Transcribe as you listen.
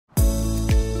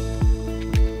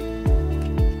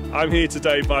I'm here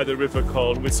today by the River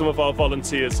Colne with some of our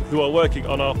volunteers who are working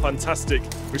on our fantastic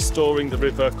Restoring the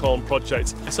River Colne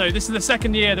project. So this is the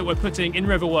second year that we're putting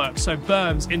in-river works, so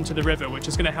berms into the river, which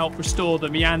is going to help restore the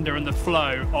meander and the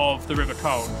flow of the River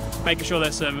Colne, making sure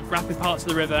there's some rapid parts of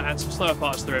the river and some slower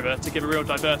parts of the river to give a real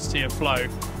diversity of flow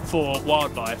for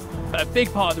wildlife. A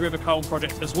big part of the River Colne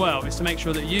project as well is to make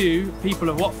sure that you, people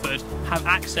of Watford, have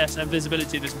access and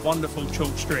visibility of this wonderful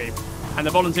chalk stream. And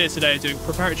the volunteers today are doing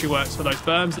preparatory works for those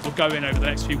berms that will go in over the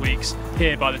next few weeks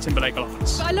here by the Timberlake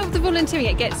Allotments. I love the volunteering.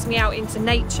 It gets me out into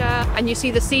nature and you see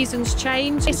the seasons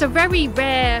change. It's a very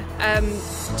rare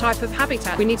type of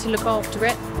habitat. We need to look after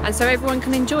it and so everyone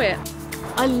can enjoy it.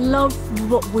 I love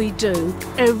what we do.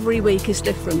 Every week is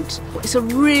different. It's a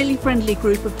really friendly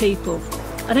group of people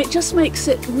and it just makes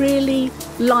it really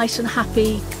light and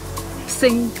happy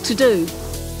thing to do.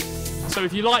 So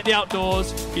if you like the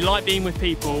outdoors, you like being with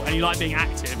people and you like being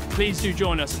active, please do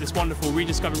join us at this wonderful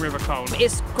Rediscovering River Colne.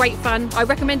 It's great fun. I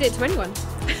recommend it to anyone.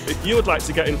 If you would like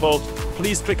to get involved,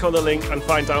 please click on the link and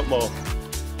find out more.